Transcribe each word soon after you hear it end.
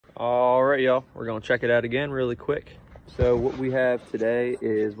All right, y'all, we're gonna check it out again really quick. So what we have today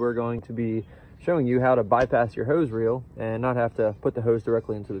is we're going to be showing you how to bypass your hose reel and not have to put the hose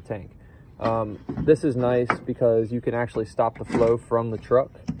directly into the tank. This is nice because you can actually stop the flow from the truck,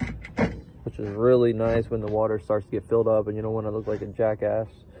 which is really nice when the water starts to get filled up and you don't want to look like a jackass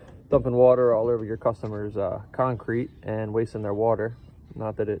dumping water all over your customers' concrete and wasting their water.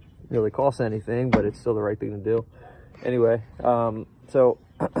 Not that it really costs anything, but it's still the right thing to do. Anyway, so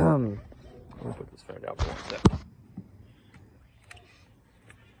let me put this phone down for a sec.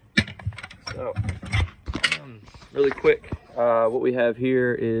 So, really quick, what we have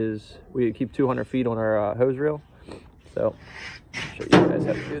here is we keep 200 feet on our hose reel. So, I'll show you guys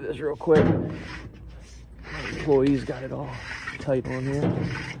how to do this real quick. My employee's got it all tight on here.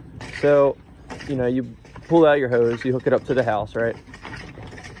 So, you know, you pull out your hose, you hook it up to the house, right?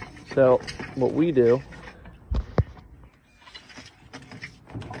 So, what we do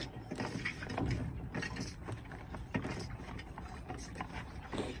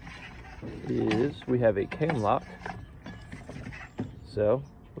is we have a cam lock. So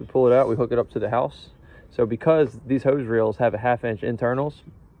we pull it out, we hook it up to the house. So because these hose reels have a 1/2 inch internals,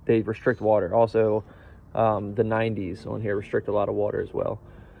 they restrict water. Also, the 90s on here restrict a lot of water as well.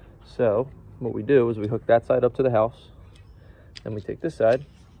 So what we do is we hook that side up to the house, then we take this side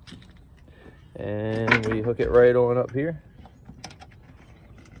and we hook it right on up here,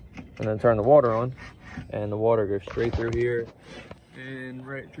 and then turn the water on, and the water goes straight through here and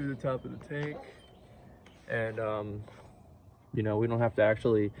right through the top of the tank. And you know, we don't have to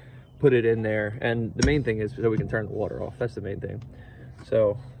actually put it in there, and the main thing is so we can turn the water off. That's the main thing.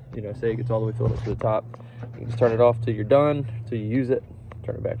 So, you know, say it gets all the way filled up to the top, you just turn it off till you're done, till you use it,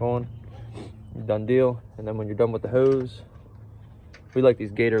 turn it back on, done deal. And then when you're done with the hose, we like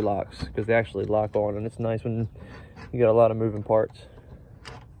these gator locks because they actually lock on, and it's nice when you got a lot of moving parts.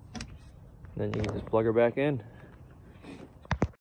 And then you can just plug her back in.